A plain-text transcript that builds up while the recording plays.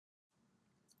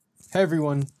Hey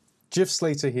everyone, Jeff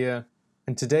Slater here,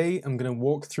 and today I'm going to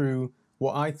walk through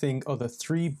what I think are the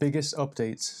three biggest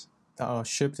updates that are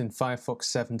shipped in Firefox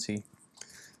 70.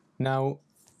 Now,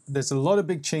 there's a lot of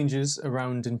big changes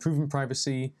around improving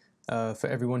privacy for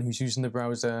everyone who's using the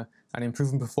browser and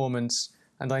improving performance,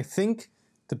 and I think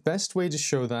the best way to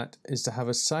show that is to have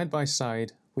a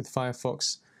side-by-side with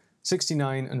Firefox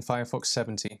 69 and Firefox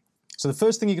 70. So the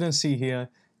first thing you're going to see here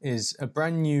is a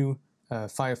brand new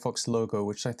Firefox logo,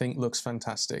 which I think looks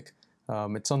fantastic.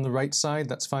 It's on the right side,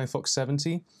 that's Firefox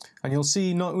 70, and you'll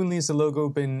see not only has the logo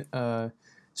been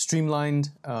streamlined,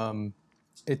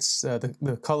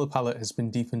 the color palette has been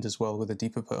deepened as well with a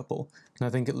deeper purple, and I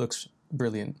think it looks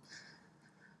brilliant.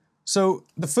 So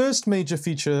the first major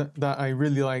feature that I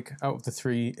really like out of the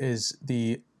three is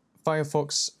the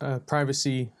Firefox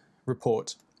privacy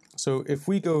report. So if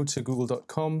we go to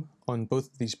google.com on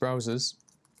both of these browsers,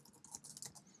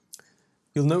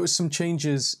 you'll notice some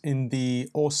changes in the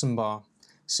awesome bar.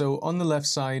 So on the left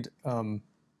side,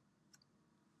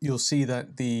 you'll see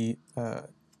that the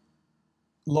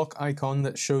lock icon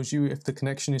that shows you if the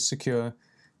connection is secure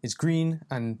is green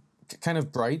and kind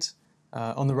of bright.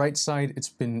 On the right side, it's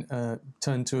been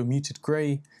turned to a muted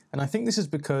gray. And I think this is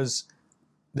because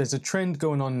there's a trend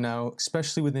going on now,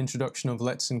 especially with the introduction of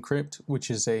Let's Encrypt, which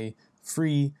is a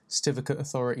free certificate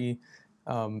authority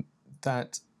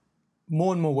that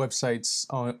more and more websites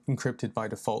are encrypted by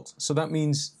default. So that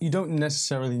means you don't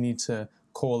necessarily need to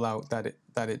call out that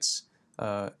it's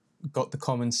got the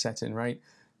common setting, right?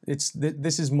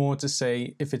 This is more to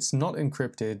say if it's not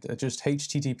encrypted, just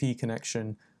HTTP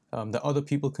connection that other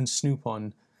people can snoop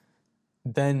on,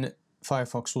 then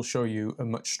Firefox will show you a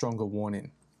much stronger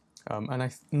warning. And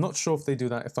I'm not sure if they do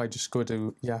that if I just go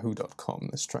to yahoo.com.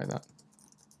 Let's try that.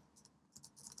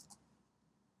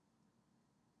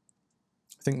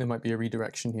 I think there might be a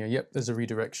redirection here. Yep, there's a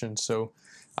redirection. So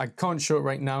I can't show it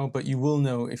right now, but you will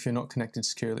know if you're not connected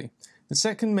securely. The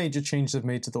second major change they've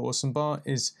made to the awesome bar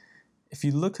is if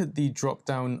you look at the drop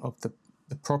down of the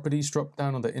properties drop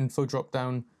down or the info drop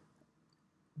down,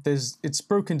 it's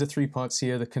broken into three parts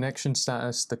here: the connection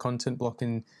status, the content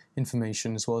blocking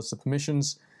information, as well as the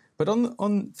permissions. But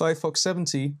on Firefox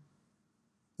 70,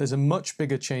 there's a much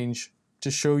bigger change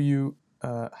to show you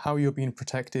how you're being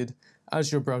protected as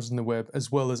you're browsing the web,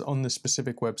 as well as on the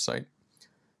specific website.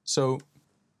 So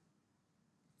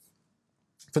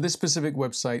for this specific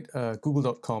website,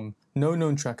 google.com, no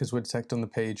known trackers were detected on the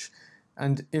page.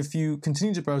 And if you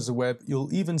continue to browse the web,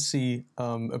 you'll even see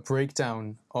a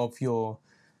breakdown of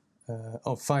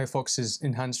Firefox's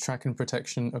enhanced tracking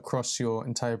protection across your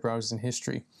entire browsing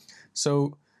history.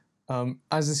 So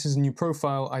as this is a new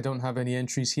profile, I don't have any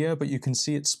entries here, but you can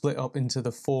see it split up into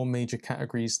the four major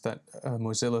categories that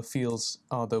Mozilla feels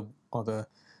are the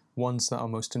ones that are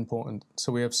most important.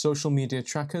 So we have social media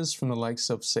trackers from the likes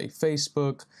of, say,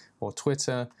 Facebook or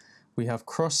Twitter. We have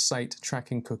cross-site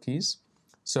tracking cookies.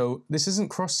 So this isn't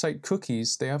cross-site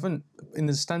cookies. They haven't, in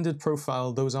the standard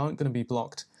profile, those aren't going to be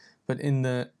blocked. But in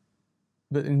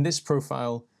this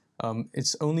profile,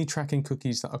 it's only tracking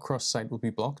cookies that are cross-site will be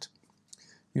blocked.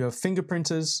 You have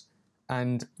fingerprinters,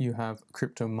 and you have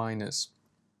crypto miners.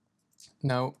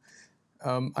 Now,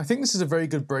 I think this is a very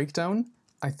good breakdown.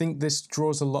 I think this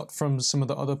draws a lot from some of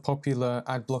the other popular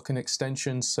ad blocking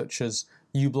extensions, such as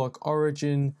uBlock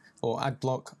Origin or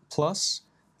AdBlock Plus,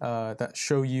 that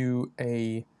show you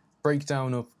a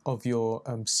breakdown of your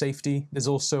safety. There's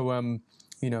also,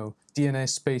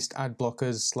 DNS-based ad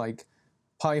blockers like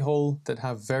Pi-hole that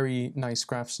have very nice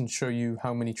graphs and show you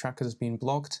how many trackers are being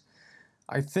blocked.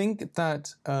 I think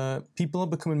that people are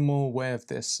becoming more aware of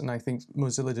this, and I think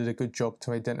Mozilla did a good job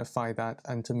to identify that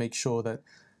and to make sure that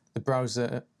the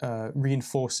browser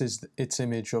reinforces its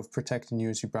image of protecting you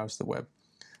as you browse the web.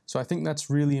 So I think that's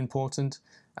really important.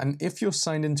 And if you're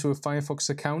signed into a Firefox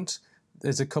account,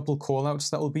 there's a couple callouts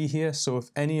that will be here. So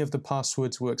if any of the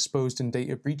passwords were exposed in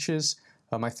data breaches,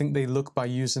 I think they look by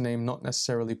username, not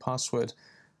necessarily password.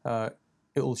 It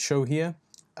will show here,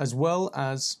 as well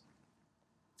as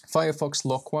Firefox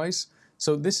Lockwise.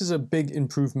 So this is a big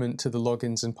improvement to the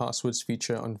logins and passwords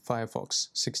feature on Firefox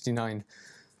 69.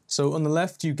 So on the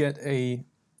left, you get a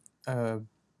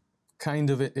kind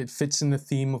of, it fits in the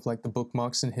theme of like the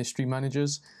bookmarks and history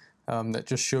managers that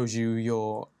just shows you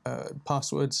your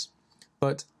passwords.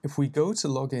 But if we go to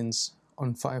logins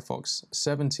on Firefox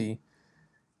 70,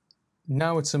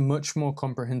 now it's a much more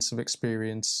comprehensive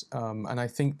experience. And I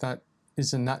think that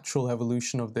is a natural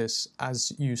evolution of this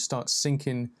as you start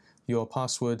syncing your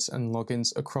passwords and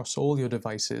logins across all your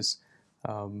devices.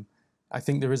 I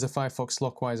think there is a Firefox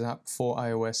Lockwise app for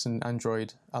iOS and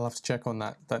Android. I'll have to check on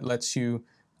that. That lets you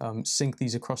sync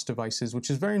these across devices, which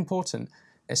is very important,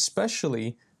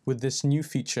 especially with this new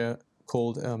feature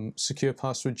called secure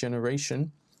password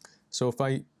generation. So if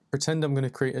I pretend I'm going to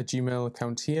create a Gmail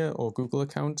account here or Google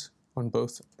account on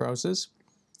both browsers,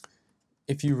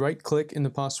 if you right-click in the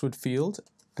password field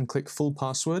and click full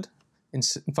password, in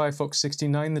Firefox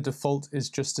 69 the default is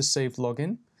just a saved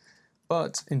login,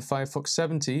 but in Firefox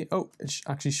 70, it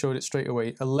actually showed it straight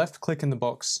away. A left click in the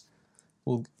box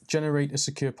will generate a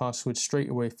secure password straight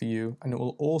away for you, and it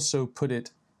will also put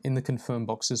it in the confirm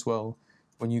box as well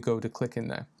when you go to click in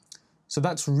there. So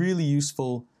that's really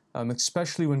useful,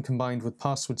 especially when combined with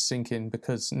password sync-in,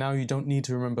 because now you don't need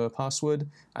to remember a password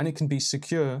and it can be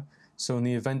secure. So in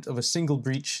the event of a single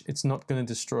breach, it's not going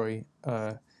to destroy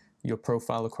your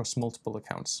profile across multiple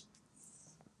accounts.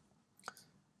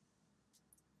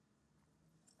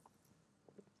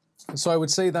 So I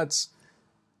would say that's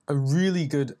a really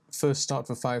good first start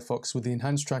for Firefox with the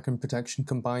enhanced tracking protection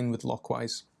combined with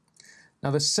Lockwise.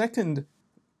 Now the second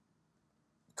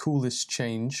coolest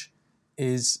change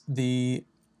is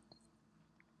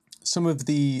some of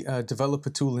the developer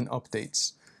tooling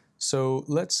updates. So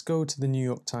let's go to the New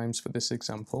York Times for this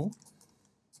example.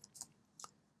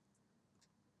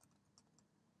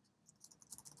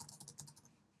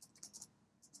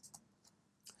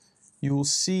 You will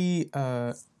see,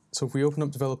 so if we open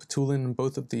up developer tooling on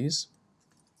both of these,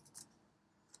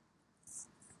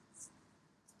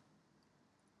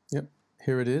 yep,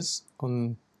 here it is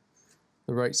on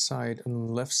the right side and on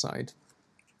the left side.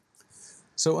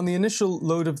 So on the initial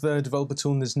load of the developer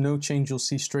tooling, there's no change you'll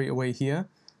see straight away here,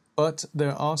 but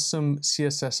there are some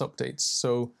CSS updates.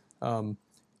 So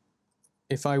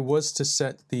if I was to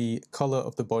set the color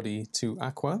of the body to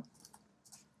aqua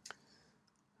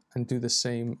and do the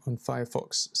same on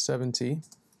Firefox 70,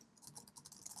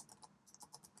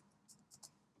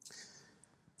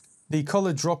 the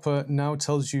color dropper now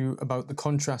tells you about the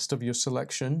contrast of your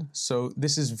selection. So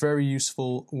this is very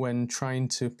useful when trying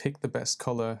to pick the best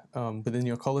color within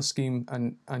your color scheme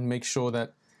and make sure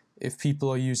that if people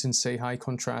are using, say, high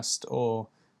contrast or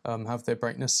have their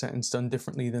brightness settings done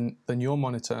differently than your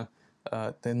monitor,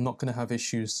 they're not going to have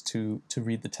issues to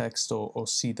read the text or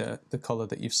see the color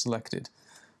that you've selected.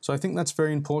 So I think that's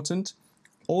very important.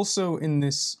 Also in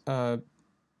this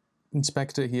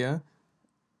inspector here,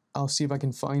 I'll see if I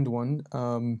can find one.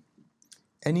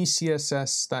 Any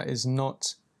CSS that is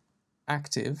not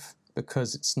active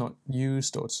because it's not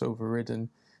used or it's overridden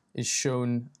is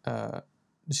shown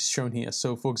here.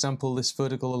 So for example, this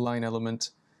vertical align element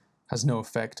has no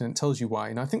effect and it tells you why.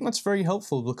 And I think that's very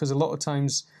helpful because a lot of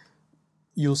times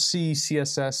you'll see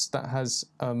CSS that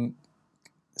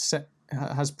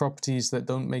has properties that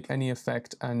don't make any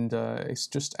effect and it's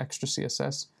just extra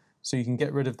CSS. So you can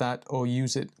get rid of that or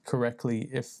use it correctly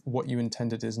if what you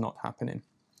intended is not happening.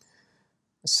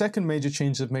 A second major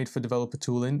change they've made for developer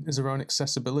tooling is around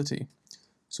accessibility.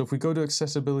 So if we go to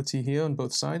accessibility here on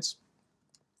both sides,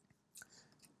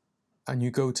 and you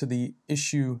go to the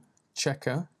issue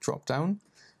checker dropdown,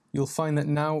 you'll find that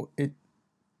now it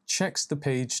checks the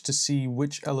page to see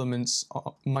which elements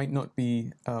might not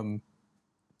be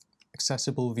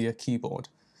accessible via keyboard.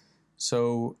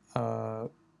 So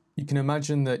you can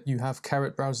imagine that you have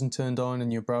caret browsing turned on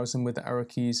and you're browsing with the arrow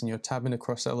keys and you're tabbing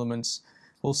across elements.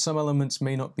 Well, some elements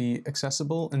may not be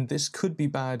accessible, and this could be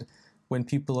bad when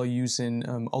people are using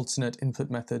alternate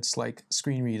input methods like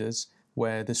screen readers,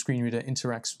 where the screen reader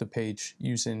interacts with the page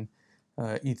using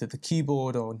either the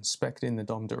keyboard or inspecting the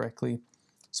DOM directly.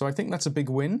 So I think that's a big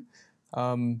win.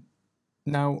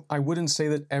 Now, I wouldn't say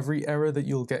that every error that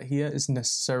you'll get here is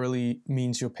necessarily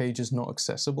means your page is not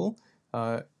accessible.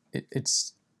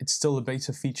 It's still a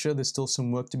beta feature. There's still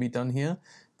some work to be done here.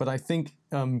 But I think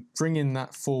bringing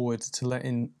that forward to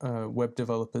letting web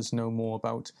developers know more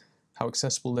about how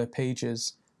accessible their page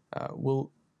is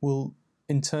will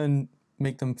in turn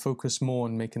make them focus more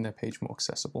on making their page more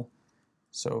accessible.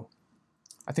 So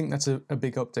I think that's a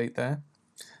big update there.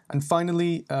 And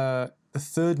finally, the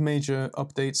third major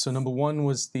update. So number one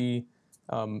was the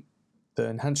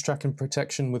enhanced tracking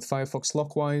protection with Firefox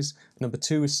Lockwise. Number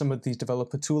two is some of these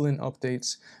developer tooling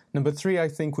updates. Number three, I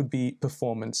think, would be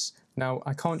performance. Now,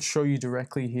 I can't show you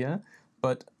directly here,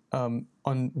 but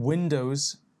on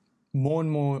Windows, more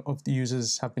and more of the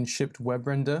users have been shipped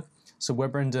WebRender. So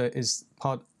WebRender is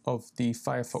part of the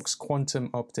Firefox Quantum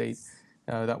update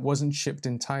that wasn't shipped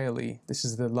entirely. This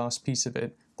is the last piece of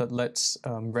it that lets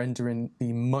rendering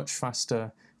be much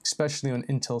faster, especially on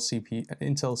Intel CPU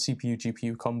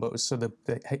GPU combos, so the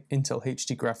Intel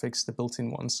HD graphics, the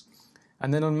built-in ones.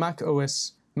 And then on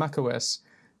macOS,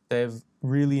 they've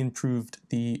really improved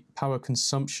the power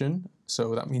consumption,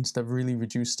 so that means they've really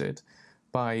reduced it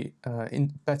by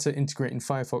better integrating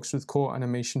Firefox with Core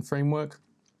Animation Framework.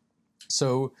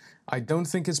 So I don't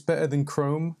think it's better than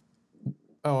Chrome.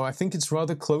 Oh, I think it's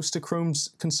rather close to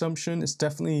Chrome's consumption. It's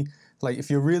definitely, like, if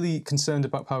you're really concerned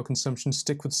about power consumption,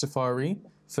 stick with Safari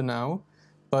for now.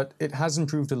 But it has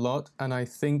improved a lot, and I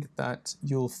think that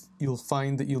you'll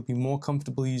find that you'll be more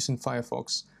comfortable using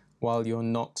Firefox while you're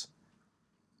not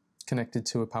connected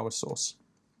to a power source.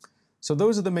 So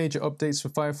those are the major updates for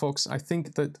Firefox. I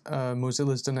think that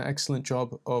Mozilla's done an excellent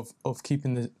job of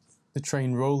keeping the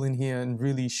train rolling here and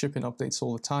really shipping updates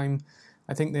all the time.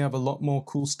 I think they have a lot more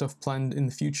cool stuff planned in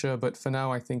the future, but for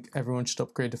now I think everyone should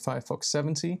upgrade to Firefox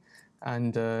 70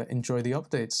 and enjoy the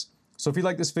updates. So if you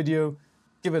like this video,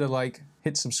 give it a like,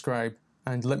 hit subscribe,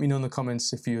 and let me know in the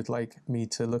comments if you'd like me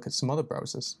to look at some other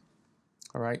browsers.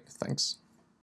 All right, thanks.